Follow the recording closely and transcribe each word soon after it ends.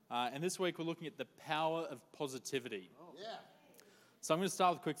and this week we're looking at the power of positivity. Yeah. So I'm going to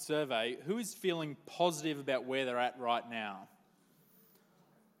start with a quick survey. Who is feeling positive about where they're at right now?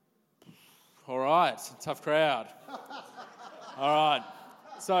 All right, tough crowd. All right,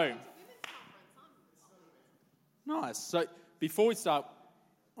 so nice. So before we start,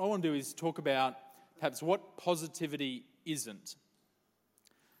 what I want to do is talk about perhaps what positivity isn't.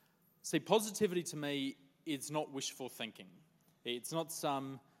 See, positivity to me is not wishful thinking. It's not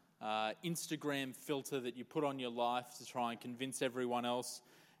some Instagram filter that you put on your life to try and convince everyone else.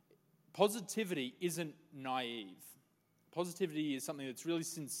 Positivity isn't naive. Positivity is something that's really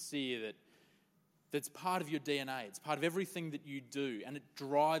sincere, that's part of your DNA. It's part of everything that you do, and it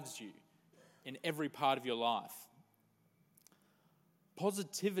drives you in every part of your life.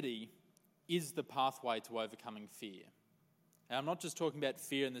 Positivity is the pathway to overcoming fear. And I'm not just talking about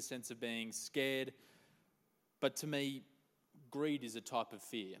fear in the sense of being scared, but to me, greed is a type of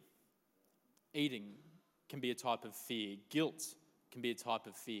fear. Eating can be a type of fear. Guilt can be a type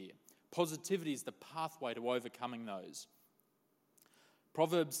of fear. Positivity is the pathway to overcoming those.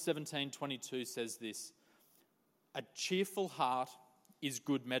 Proverbs 17:22 says this: "A cheerful heart is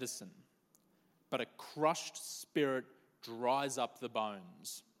good medicine, but a crushed spirit dries up the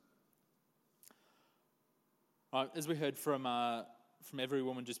bones." As we heard from every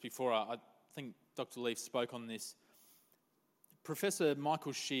woman just before, I think Dr. Leaf spoke on this. Professor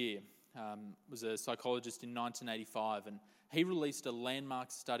Michael Shear was a psychologist in 1985, and he released a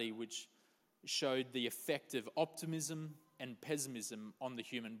landmark study which showed the effect of optimism and pessimism on the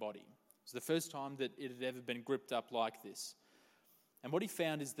human body. It's the first time that it had ever been gripped up like this. And what he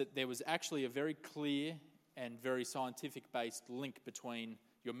found is that there was actually a very clear and very scientific-based link between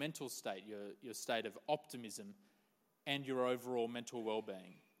your mental state, your state of optimism, and your overall mental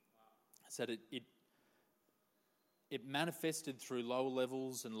well-being. So that it manifested through lower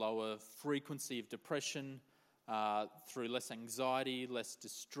levels and lower frequency of depression, through less anxiety, less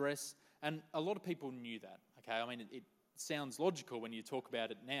distress, and a lot of people knew that. Okay, I mean, it sounds logical when you talk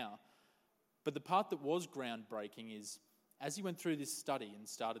about it now, but the part that was groundbreaking is, as he went through this study and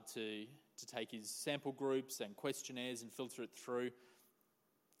started to take his sample groups and questionnaires and filter it through,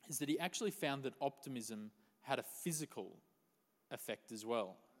 is that he actually found that optimism had a physical effect as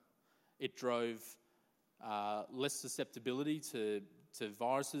well. It drove less susceptibility to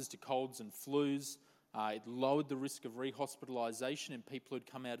viruses, to colds and flus. It lowered the risk of rehospitalisation in people who'd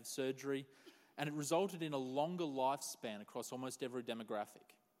come out of surgery, and it resulted in a longer lifespan across almost every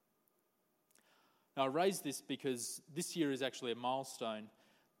demographic. Now, I raise this because this year is actually a milestone.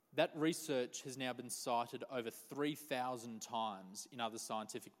 That research has now been cited over 3,000 times in other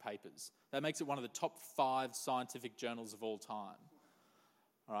scientific papers. That makes it one of the top 5 scientific journals of all time.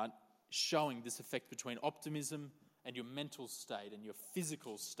 All right, showing this effect between optimism and your mental state and your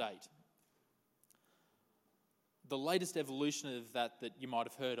physical state. The latest evolution of that you might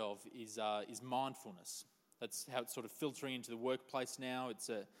have heard of is mindfulness. That's how it's sort of filtering into the workplace now. It's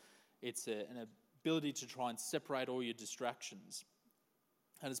an ability to try and separate all your distractions.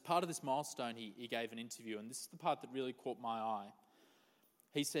 And as part of this milestone, he gave an interview, and this is the part that really caught my eye.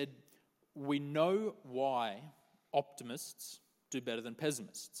 He said, "We know why optimists do better than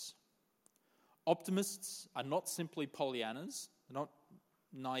pessimists. Optimists are not simply Pollyannas, they're not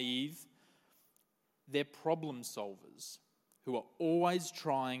naive. They're problem solvers who are always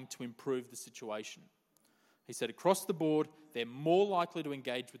trying to improve the situation." He said, across the board, they're more likely to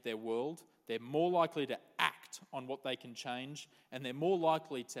engage with their world, they're more likely to act on what they can change, and they're more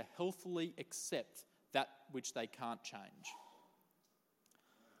likely to healthily accept that which they can't change.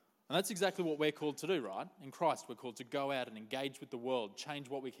 And that's exactly what we're called to do, right? In Christ, we're called to go out and engage with the world, change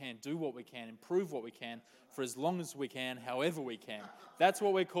what we can, do what we can, improve what we can, for as long as we can, however we can. That's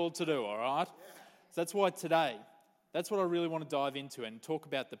what we're called to do, all right? So that's why today, that's what I really want to dive into and talk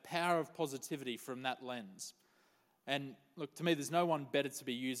about the power of positivity from that lens. And look, to me, there's no one better to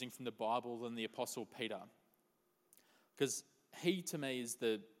be using from the Bible than the Apostle Peter. Because he, to me,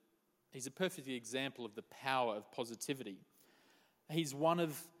 he's a perfect example of the power of positivity. He's one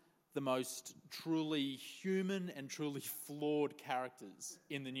of the most truly human and truly flawed characters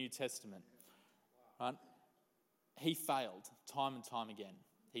in the New Testament. Right? He failed time and time again.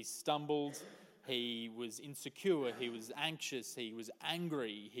 He stumbled, he was insecure, he was anxious, he was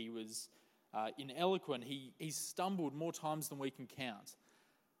angry, he was ineloquent. He stumbled more times than we can count.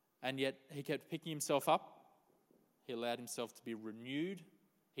 And yet he kept picking himself up. He allowed himself to be renewed.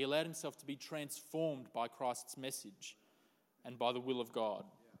 He allowed himself to be transformed by Christ's message and by the will of God.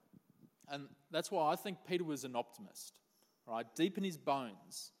 And that's why I think Peter was an optimist, right? Deep in his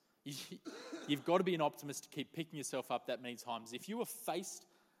bones. You've got to be an optimist to keep picking yourself up that many times. If you were faced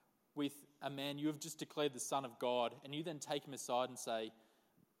with a man you have just declared the Son of God, and you then take him aside and say,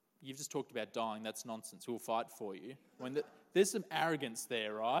 you've just talked about dying, that's nonsense, we'll fight for you. There's some arrogance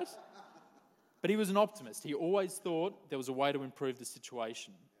there, right? But he was an optimist. He always thought there was a way to improve the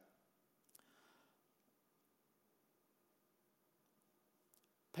situation.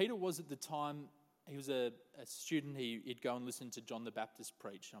 Peter was at the time, he was a student, he'd go and listen to John the Baptist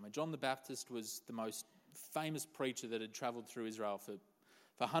preach. I mean, John the Baptist was the most famous preacher that had travelled through Israel for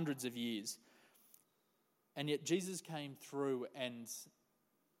hundreds of years. And yet Jesus came through and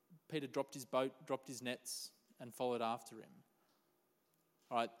Peter dropped his boat, dropped his nets and followed after him.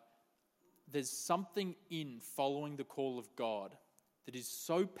 All right, there's something in following the call of God that is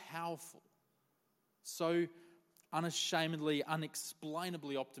so powerful, so unashamedly,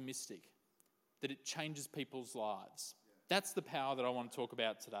 unexplainably optimistic that it changes people's lives. That's the power that I want to talk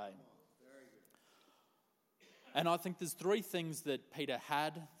about today. And I think there's three things that Peter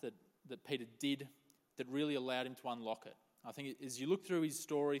had, that Peter did, that really allowed him to unlock it. I think as you look through his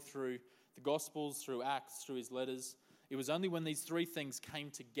story, through the Gospels, through Acts, through his letters, it was only when these three things came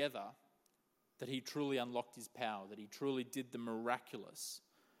together that he truly unlocked his power, that he truly did the miraculous.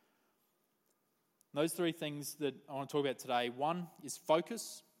 Those three things that I want to talk about today, one is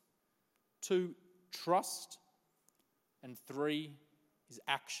focus, two, trust, and three is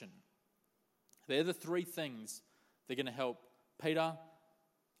action. They're the three things that are going to help Peter,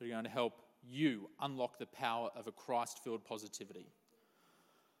 that are going to help you unlock the power of a Christ-filled positivity.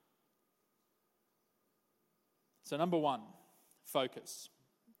 So number one, focus.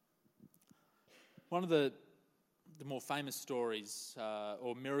 One of the more famous stories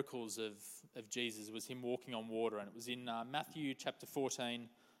or miracles of Jesus was him walking on water, and it was in Matthew chapter 14,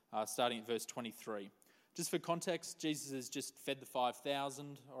 starting at verse 23. Just for context, Jesus has just fed the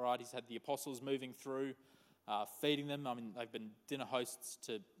 5,000, all right? He's had the apostles moving through, feeding them. I mean, they've been dinner hosts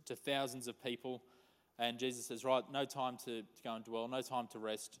to thousands of people, and Jesus says, right, no time to go and dwell, no time to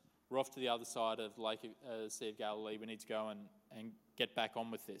rest. We're off to the other side of Sea of Galilee. We need to go and get back on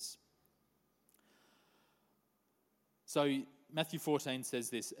with this. So Matthew 14 says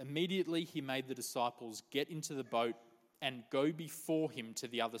this, immediately he made the disciples get into the boat and go before him to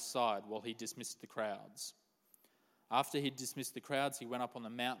the other side while he dismissed the crowds. After he'd dismissed the crowds, he went up on the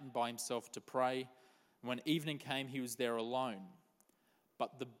mountain by himself to pray. And when evening came, he was there alone.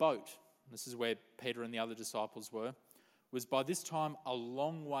 But the boat, this is where Peter and the other disciples were, was by this time a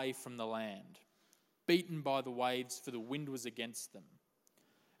long way from the land, beaten by the waves, for the wind was against them.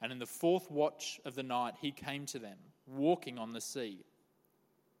 And in the fourth watch of the night, he came to them, walking on the sea.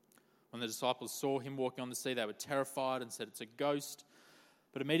 When the disciples saw him walking on the sea, they were terrified and said, it's a ghost.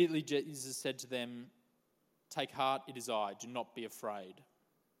 But immediately Jesus said to them, take heart, it is I, do not be afraid.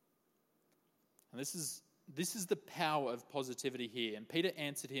 And this is the power of positivity here. And Peter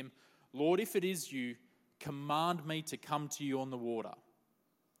answered him, Lord, if it is you, command me to come to you on the water.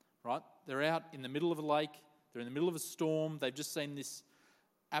 Right? They're out in the middle of a lake. They're in the middle of a storm. They've just seen this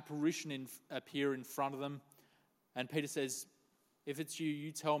apparition appear in front of them. And Peter says, if it's you,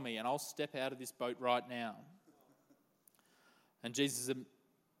 you tell me, and I'll step out of this boat right now. And he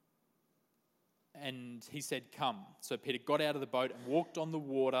said, come. So Peter got out of the boat and walked on the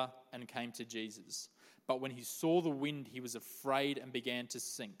water and came to Jesus. But when he saw the wind, he was afraid and began to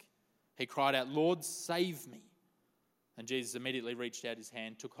sink. He cried out, Lord, save me. And Jesus immediately reached out his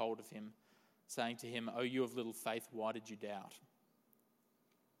hand, took hold of him, saying to him, O you of little faith, why did you doubt?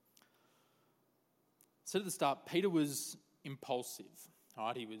 So at the start, Peter was impulsive. All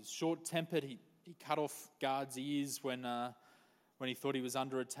right, he was short-tempered. He cut off guards' ears when he thought he was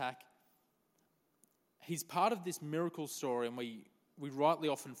under attack. He's part of this miracle story, and we rightly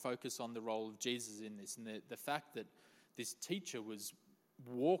often focus on the role of Jesus in this, and the fact that this teacher was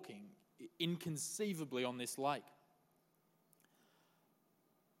walking inconceivably on this lake.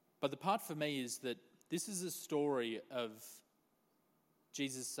 But the part for me is that this is a story of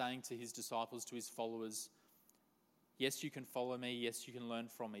Jesus saying to his disciples, to his followers, yes, you can follow me, yes, you can learn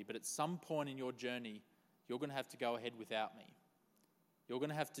from me, but at some point in your journey, you're going to have to go ahead without me. You're going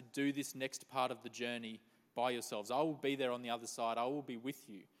to have to do this next part of the journey by yourselves. I will be there on the other side. I will be with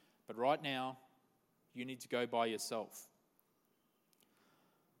you. But right now, you need to go by yourself.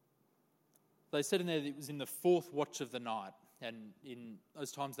 They said in there that it was in the fourth watch of the night. And in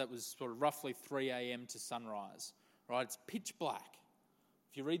those times, that was sort of roughly 3 a.m. to sunrise. Right? It's pitch black.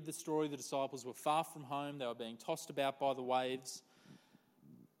 If you read the story, the disciples were far from home. They were being tossed about by the waves.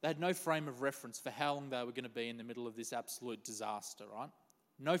 They had no frame of reference for how long they were going to be in the middle of this absolute disaster, right?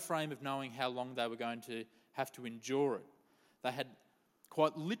 No frame of knowing how long they were going to have to endure it. They had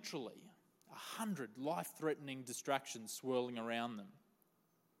quite literally 100 life-threatening distractions swirling around them.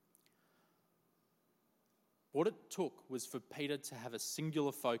 What it took was for Peter to have a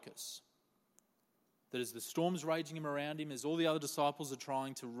singular focus. That as the storm's raging around him, as all the other disciples are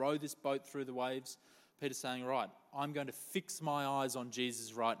trying to row this boat through the waves, Peter's saying, right, I'm going to fix my eyes on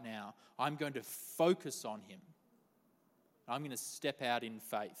Jesus right now. I'm going to focus on him. I'm going to step out in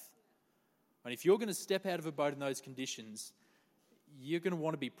faith. And if you're going to step out of a boat in those conditions, you're going to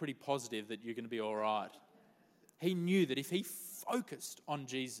want to be pretty positive that you're going to be all right. He knew that if he focused on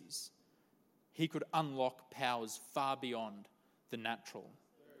Jesus, he could unlock powers far beyond the natural.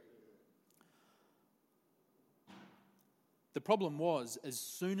 The problem was, as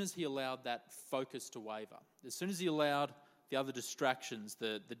soon as he allowed that focus to waver, as soon as he allowed the other distractions,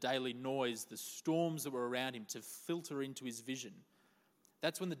 the daily noise, the storms that were around him to filter into his vision,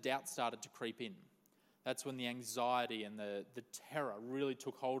 that's when the doubt started to creep in. That's when the anxiety and the terror really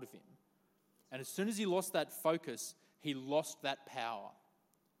took hold of him. And as soon as he lost that focus, he lost that power.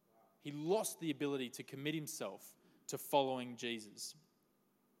 He lost the ability to commit himself to following Jesus.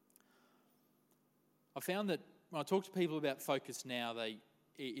 I found that when I talk to people about focus now,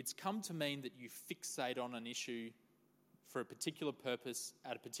 it's come to mean that you fixate on an issue for a particular purpose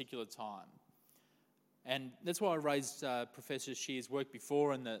at a particular time. And that's why I raised Professor Shear's work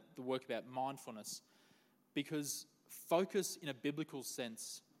before and the work about mindfulness, because focus in a biblical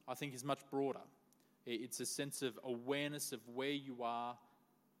sense, I think, is much broader. It's a sense of awareness of where you are,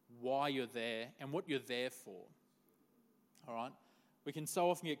 why you're there, and what you're there for. All right? We can so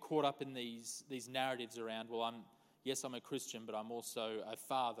often get caught up in these narratives around, well, I'm a Christian, but I'm also a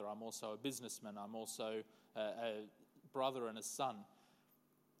father, I'm also a businessman, I'm also a brother and a son.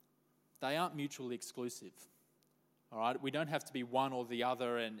 They aren't mutually exclusive. All right? We don't have to be one or the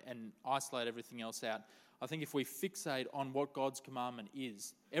other and isolate everything else out. I think if we fixate on what God's commandment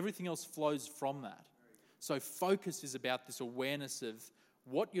is, everything else flows from that. So focus is about this awareness of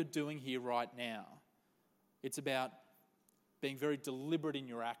what you're doing here right now. It's about being very deliberate in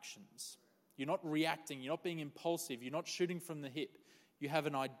your actions. You're not reacting, you're not being impulsive, you're not shooting from the hip. You have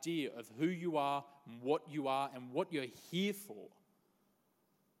an idea of who you are and what you're here for.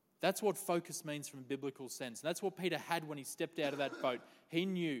 That's what focus means from a biblical sense. And that's what Peter had when he stepped out of that boat. He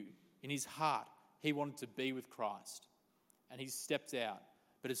knew in his heart he wanted to be with Christ. And he stepped out.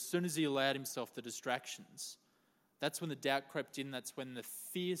 But as soon as he allowed himself the distractions, that's when the doubt crept in, that's when the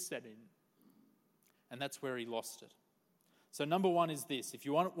fear set in. And that's where he lost it. So number one is this: if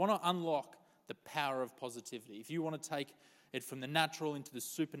you want to unlock the power of positivity, if you want to take it from the natural into the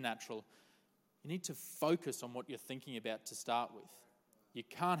supernatural, you need to focus on what you're thinking about to start with. You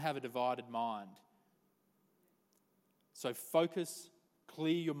can't have a divided mind. So focus,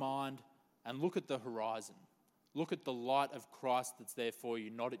 clear your mind, and look at the horizon. Look at the light of Christ that's there for you,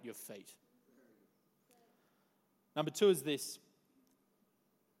 not at your feet. Number two is this: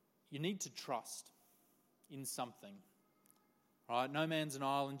 you need to trust in something. Right? No man's an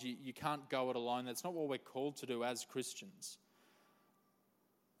island. You can't go it alone. That's not what we're called to do as Christians.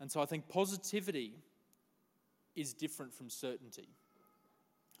 And so I think positivity is different from certainty.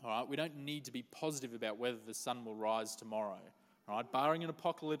 All right? We don't need to be positive about whether the sun will rise tomorrow. All right? Barring an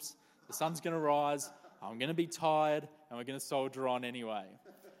apocalypse, the sun's going to rise, I'm going to be tired, and we're going to soldier on anyway.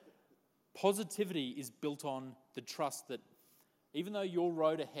 Positivity is built on the trust that even though your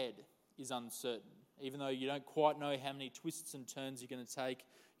road ahead is uncertain, even though you don't quite know how many twists and turns you're going to take,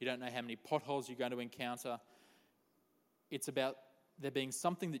 you don't know how many potholes you're going to encounter, it's about there being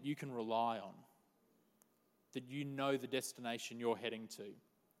something that you can rely on, that you know the destination you're heading to.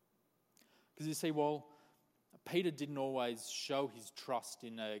 Because you see, well, Peter didn't always show his trust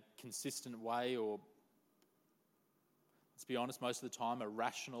in a consistent way, or, let's be honest, most of the time a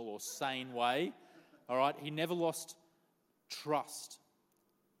rational or sane way. All right, he never lost trust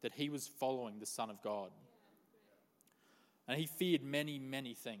that he was following the Son of God. And he feared many,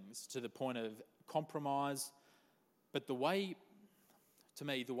 many things to the point of compromise. But the way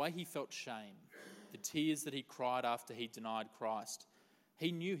he felt shame, the tears that he cried after he denied Christ,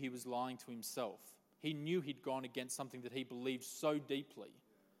 he knew he was lying to himself. He knew he'd gone against something that he believed so deeply.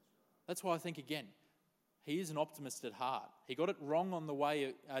 That's why I think, again, he is an optimist at heart. He got it wrong on the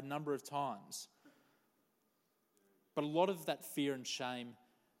way a number of times. But a lot of that fear and shame,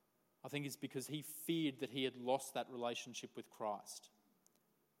 I think, is because he feared that he had lost that relationship with Christ.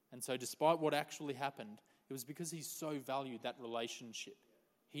 And so despite what actually happened, it was because he so valued that relationship.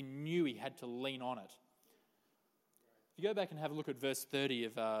 He knew he had to lean on it. If you go back and have a look at verse 30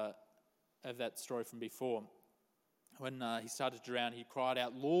 of that story from before, when he started to drown, he cried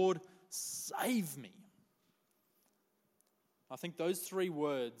out, "Lord, save me." I think those three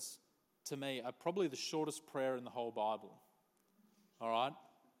words, to me, are probably the shortest prayer in the whole Bible. All right?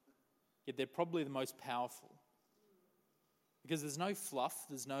 Yet they're probably the most powerful. Because there's no fluff,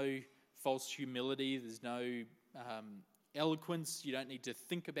 there's no false humility, there's no eloquence. You don't need to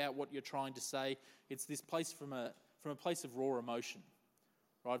think about what you're trying to say. It's this place from a place of raw emotion,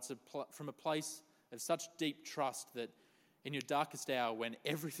 right? It's from a place of such deep trust that in your darkest hour, when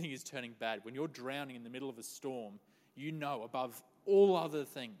everything is turning bad, when you're drowning in the middle of a storm, you know above all other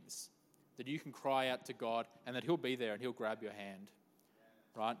things that you can cry out to God and that he'll be there and he'll grab your hand,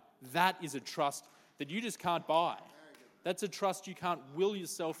 right? That is a trust that you just can't buy. That's a trust you can't will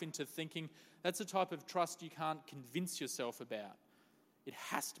yourself into thinking. That's a type of trust you can't convince yourself about. It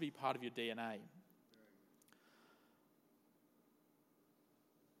has to be part of your DNA.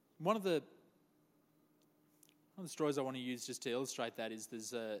 One of the stories I want to use just to illustrate that is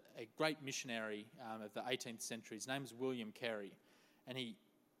there's a great missionary of the 18th century. His name is William Carey, and he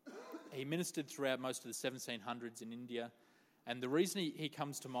ministered throughout most of the 1700s in India. And the reason he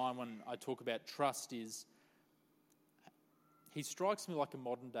comes to mind when I talk about trust is he strikes me like a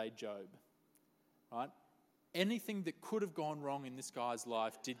modern-day Job, right? Anything that could have gone wrong in this guy's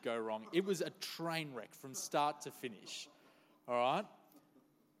life did go wrong. It was a train wreck from start to finish, all right?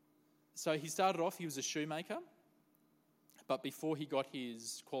 So he started off, he was a shoemaker, but before he got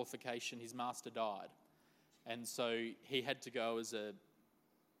his qualification, his master died. And so he had to go as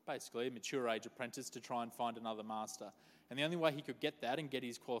basically a mature age apprentice to try and find another master. And the only way he could get that and get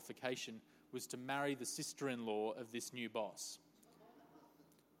his qualification was to marry the sister-in-law of this new boss.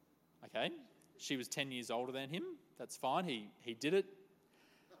 Okay, she was 10 years older than him. That's fine, he did it.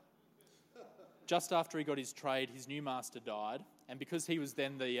 Just after he got his trade, his new master died. And because he was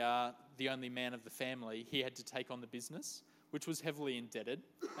then the only man of the family, he had to take on the business, which was heavily indebted,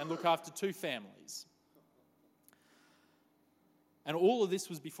 and look after two families. And all of this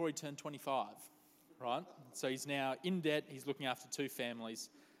was before he turned 25, right? So he's now in debt, he's looking after two families.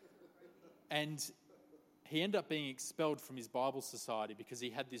 And he ended up being expelled from his Bible society because he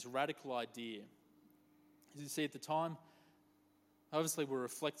had this radical idea. As you see, at the time, obviously we're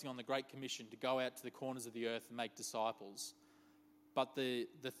reflecting on the Great Commission to go out to the corners of the earth and make disciples. But the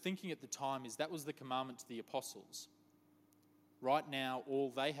thinking at the time is that was the commandment to the apostles. Right now,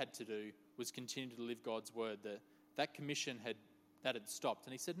 all they had to do was continue to live God's word. That commission had stopped.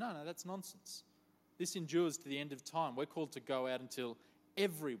 And he said, no, that's nonsense. This endures to the end of time. We're called to go out until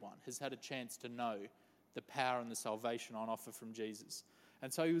everyone has had a chance to know the power and the salvation on offer from Jesus.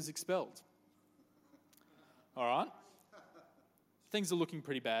 And so he was expelled. All right? Things are looking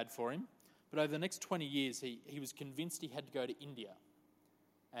pretty bad for him. But over the next 20 years, he was convinced he had to go to India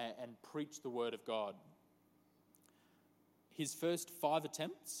and preach the word of God. His first 5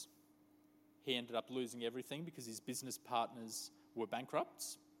 attempts, he ended up losing everything because his business partners were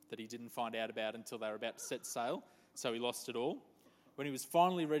bankrupts that he didn't find out about until they were about to set sail, so he lost it all. When he was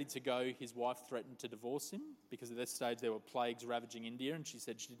finally ready to go, his wife threatened to divorce him because at this stage there were plagues ravaging India and she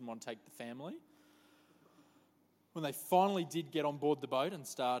said she didn't want to take the family. When they finally did get on board the boat and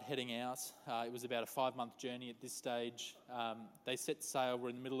start heading out, it was about a 5-month journey at this stage. They set sail, were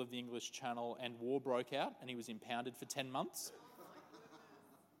in the middle of the English Channel, and war broke out and he was impounded for 10 months.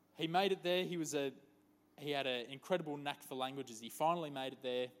 He made it there. He had an incredible knack for languages. He finally made it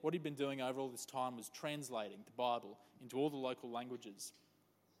there. What he'd been doing over all this time was translating the Bible into all the local languages.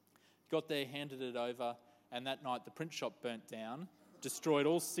 Got there, handed it over, and that night the print shop burnt down, destroyed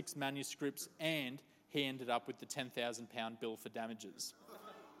all 6 manuscripts, and he ended up with the £10,000 bill for damages.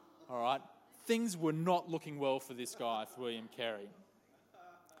 All right? Things were not looking well for this guy, for William Carey.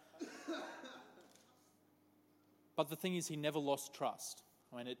 But the thing is, he never lost trust.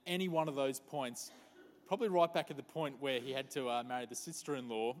 I mean, at any one of those points, probably right back at the point where he had to marry the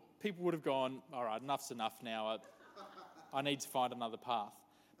sister-in-law, people would have gone, all right, enough's enough now. I need to find another path.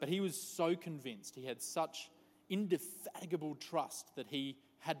 But he was so convinced, he had such indefatigable trust that he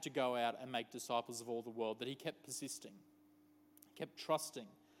had to go out and make disciples of all the world, that he kept persisting, kept trusting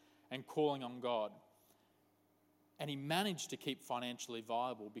and calling on God. And he managed to keep financially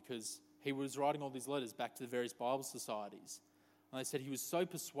viable because he was writing all these letters back to the various Bible societies. And they said he was so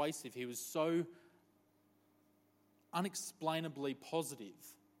persuasive, he was so unexplainably positive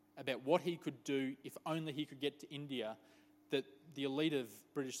about what he could do if only he could get to India, that the elite of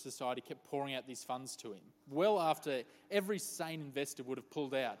British society kept pouring out these funds to him. Well after every sane investor would have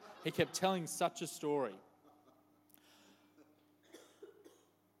pulled out, he kept telling such a story.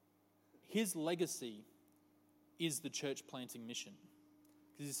 His legacy is the church planting mission.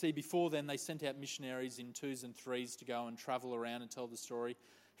 Because you see, before then they sent out missionaries in 2s and 3s to go and travel around and tell the story.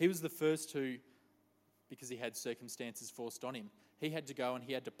 He was the first who, because he had circumstances forced on him, he had to go and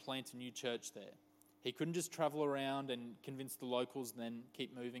he had to plant a new church there. He couldn't just travel around and convince the locals and then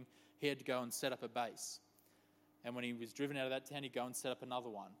keep moving. He had to go and set up a base. And when he was driven out of that town, he'd go and set up another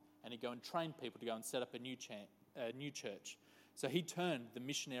one. And he'd go and train people to go and set up a new church. So he turned the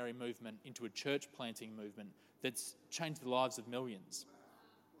missionary movement into a church planting movement that's changed the lives of millions.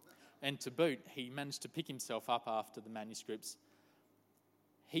 And to boot, he managed to pick himself up after the manuscripts.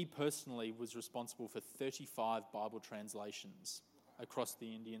 He personally was responsible for 35 Bible translations across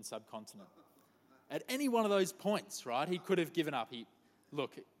the Indian subcontinent. At any one of those points, right, he could have given up.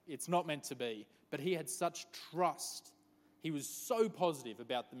 Look, it's not meant to be. But he had such trust. He was so positive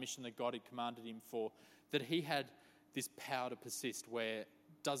about the mission that God had commanded him for that he had this power to persist where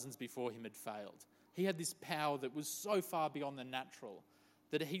dozens before him had failed. He had this power that was so far beyond the natural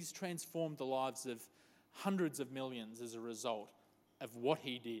that he's transformed the lives of hundreds of millions as a result of what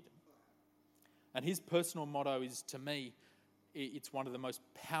he did. And his personal motto is, to me, it's one of the most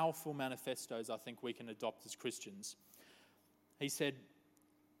powerful manifestos I think we can adopt as Christians. He said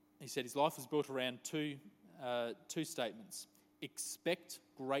his life was built around two statements. Expect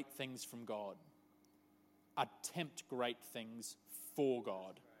great things from God. Attempt great things for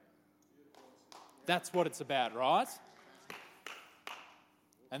God. That's what it's about, right?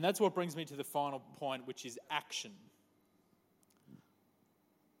 And that's what brings me to the final point, which is action.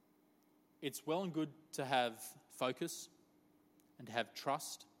 It's well and good to have focus and to have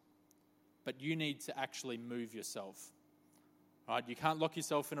trust, but you need to actually move yourself. Right? You can't lock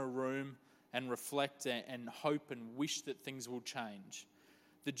yourself in a room and reflect and hope and wish that things will change.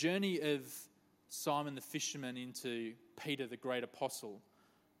 The journey of Simon the fisherman into Peter the great apostle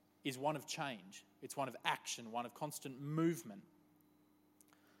is one of change. It's one of action, one of constant movement.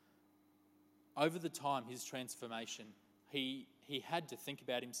 Over the time, his transformation, he had to think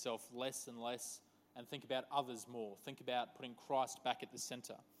about himself less and less and think about others more. Think about putting Christ back at the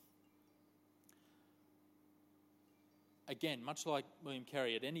centre. Again, much like William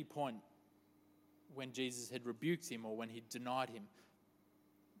Carey, at any point when Jesus had rebuked him or when he denied him,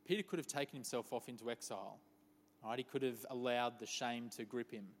 Peter could have taken himself off into exile. Right? He could have allowed the shame to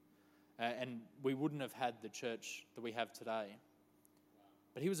grip him. And we wouldn't have had the church that we have today.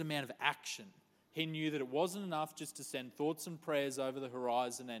 But he was a man of action. He knew that it wasn't enough just to send thoughts and prayers over the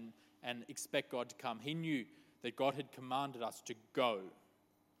horizon and expect God to come. He knew that God had commanded us to go.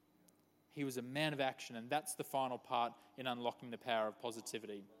 He was a man of action, and that's the final part in unlocking the power of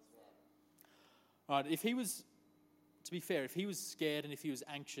positivity. Right, if he was scared and if he was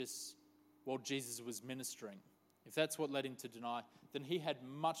anxious while Jesus was ministering, if that's what led him to deny, then he had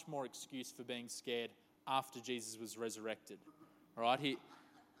much more excuse for being scared after Jesus was resurrected. All right,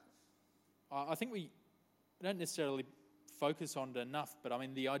 I think we don't necessarily focus on it enough, but I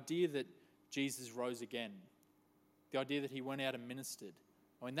mean the idea that Jesus rose again, the idea that he went out and ministered,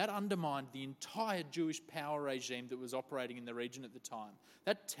 I mean that undermined the entire Jewish power regime that was operating in the region at the time.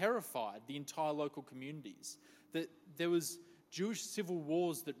 That terrified the entire local communities. That there was Jewish civil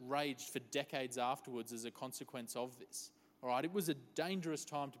wars that raged for decades afterwards as a consequence of this. All right, it was a dangerous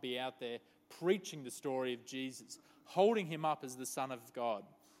time to be out there preaching the story of Jesus, holding him up as the Son of God.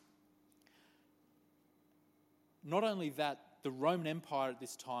 Not only that, the Roman Empire at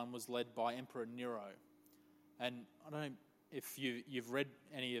this time was led by Emperor Nero. And I don't know if you've read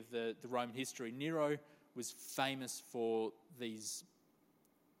any of the Roman history. Nero was famous for these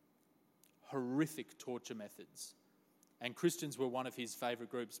horrific torture methods. And Christians were one of his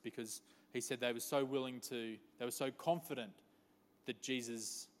favourite groups because he said they were so confident that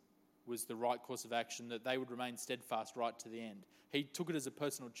Jesus was the right course of action that they would remain steadfast right to the end. He took it as a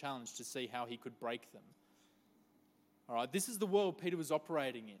personal challenge to see how he could break them. All right, this is the world Peter was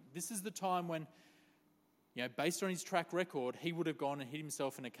operating in. This is the time when, based on his track record, he would have gone and hid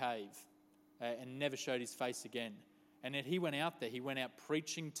himself in a cave and never showed his face again. And yet he went out there. He went out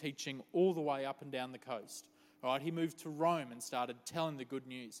preaching, teaching all the way up and down the coast. All right, he moved to Rome and started telling the good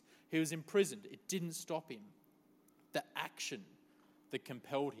news. He was imprisoned. It didn't stop him. The action that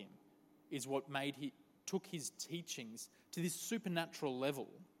compelled him is what took his teachings to this supernatural level.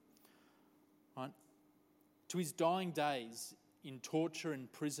 Right? To his dying days in torture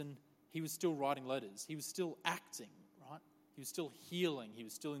and prison, he was still writing letters. He was still acting, right? He was still healing. He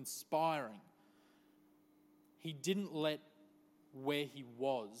was still inspiring. He didn't let where he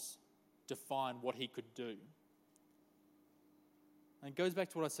was define what he could do. And it goes back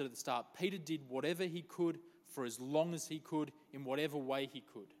to what I said at the start. Peter did whatever he could for as long as he could, in whatever way he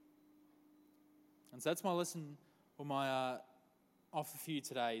could. And so that's my lesson, or my offer for you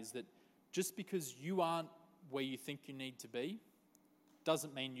today, is that just because you aren't where you think you need to be,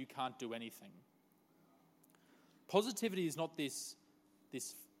 doesn't mean you can't do anything. Positivity is not this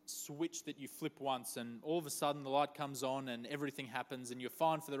switch that you flip once and all of a sudden the light comes on and everything happens and you're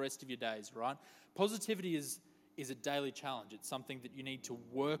fine for the rest of your days, right? Positivity is is a daily challenge. It's something that you need to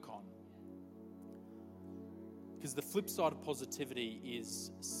work on. Because the flip side of positivity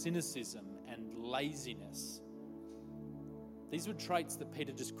is cynicism and laziness. These were traits that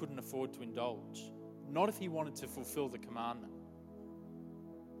Peter just couldn't afford to indulge. Not if he wanted to fulfill the commandment.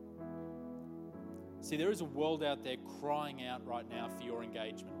 See, there is a world out there crying out right now for your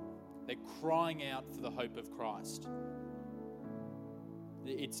engagement. They're crying out for the hope of Christ.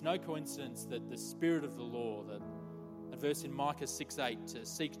 It's no coincidence that the Spirit of the law, that a verse in Micah 6:8, to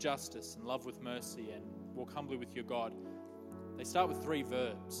seek justice and love with mercy and walk humbly with your God, they start with 3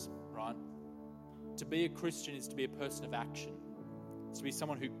 verbs, right? To be a Christian is to be a person of action. It's to be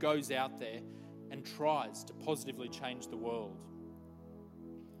someone who goes out there and tries to positively change the world.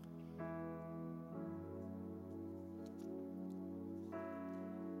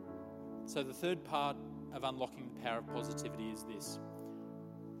 So the third part of unlocking the power of positivity is this.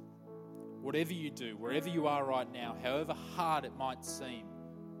 Whatever you do, wherever you are right now, however hard it might seem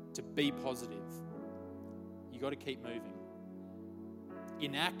to be positive, you got to keep moving.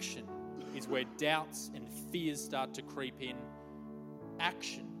 Inaction is where doubts and fears start to creep in.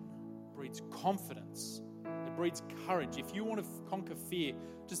 Action breeds confidence. It breeds courage. If you want to conquer fear,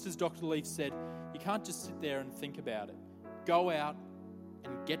 just as Dr. Leaf said, you can't just sit there and think about it. Go out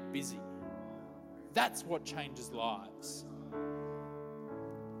and get busy. That's what changes lives.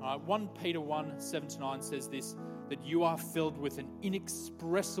 1 Peter 1:7-9 says this, that you are filled with an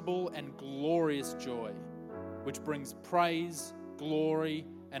inexpressible and glorious joy, which brings praise, glory,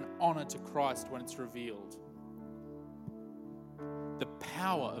 and honor to Christ when it's revealed. The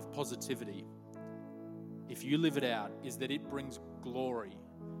power of positivity, if you live it out, is that it brings glory,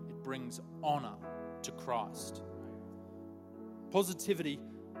 it brings honor to Christ. Positivity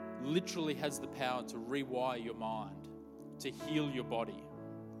literally has the power to rewire your mind, to heal your body.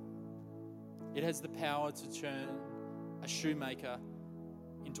 It has the power to turn a shoemaker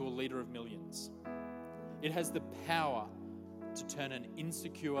into a leader of millions. It has the power to turn an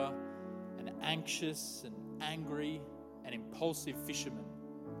insecure, an anxious, and angry, and impulsive fisherman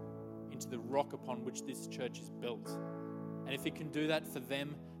into the rock upon which this church is built. And if it can do that for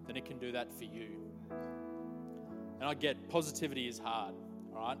them, then it can do that for you. And I get positivity is hard,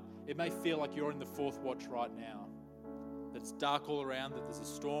 all right? It may feel like you're in the 4th watch right now, that it's dark all around, that there's a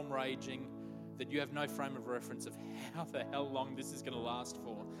storm raging, that you have no frame of reference of how the hell long this is going to last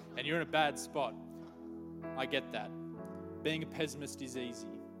for, and you're in a bad spot. I get that. Being a pessimist is easy.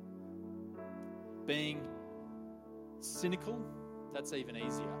 Being cynical, that's even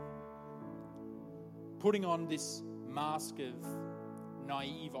easier. Putting on this mask of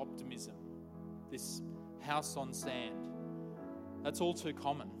naive optimism, this house on sand, that's all too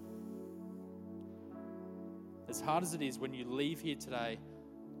common. As hard as it is, when you leave here today,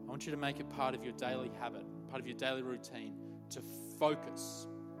 I want you to make it part of your daily habit, part of your daily routine, to focus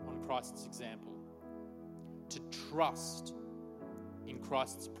on Christ's example, to trust in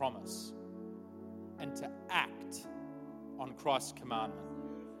Christ's promise, and to act on Christ's commandment.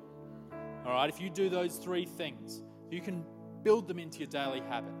 All right, if you do those 3 things, you can build them into your daily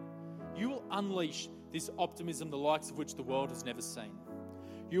habit. You will unleash this optimism, the likes of which the world has never seen.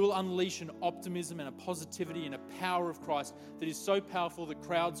 You will unleash an optimism and a positivity and a power of Christ that is so powerful that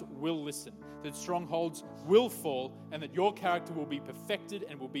crowds will listen, that strongholds will fall, and that your character will be perfected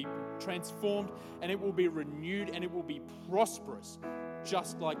and will be transformed, and it will be renewed, and it will be prosperous,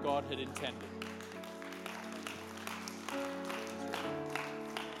 just like God had intended.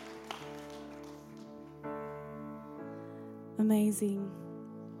 Amazing.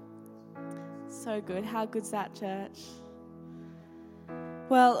 So good. How good's that, church?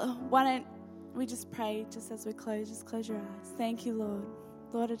 Well, why don't we just pray just as we close? Just close your eyes. Thank you, Lord.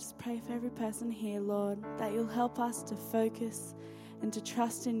 Lord, I just pray for every person here, Lord, that you'll help us to focus and to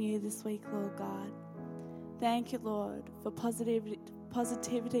trust in you this week, Lord God. Thank you, Lord, for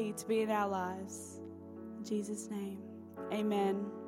positivity to be in our lives. In Jesus' name, amen.